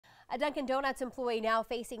A Dunkin' Donuts employee now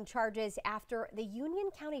facing charges after the Union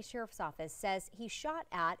County Sheriff's Office says he shot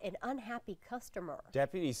at an unhappy customer.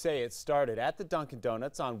 Deputies say it started at the Dunkin'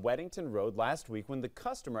 Donuts on Weddington Road last week when the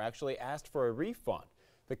customer actually asked for a refund.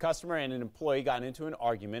 The customer and an employee got into an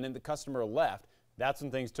argument and the customer left. That's when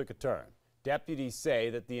things took a turn. Deputies say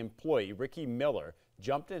that the employee, Ricky Miller,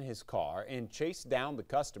 jumped in his car and chased down the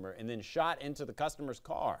customer and then shot into the customer's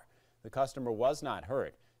car. The customer was not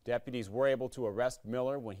hurt. Deputies were able to arrest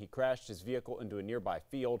Miller when he crashed his vehicle into a nearby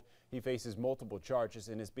field. He faces multiple charges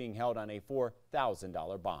and is being held on a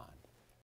 $4,000 bond.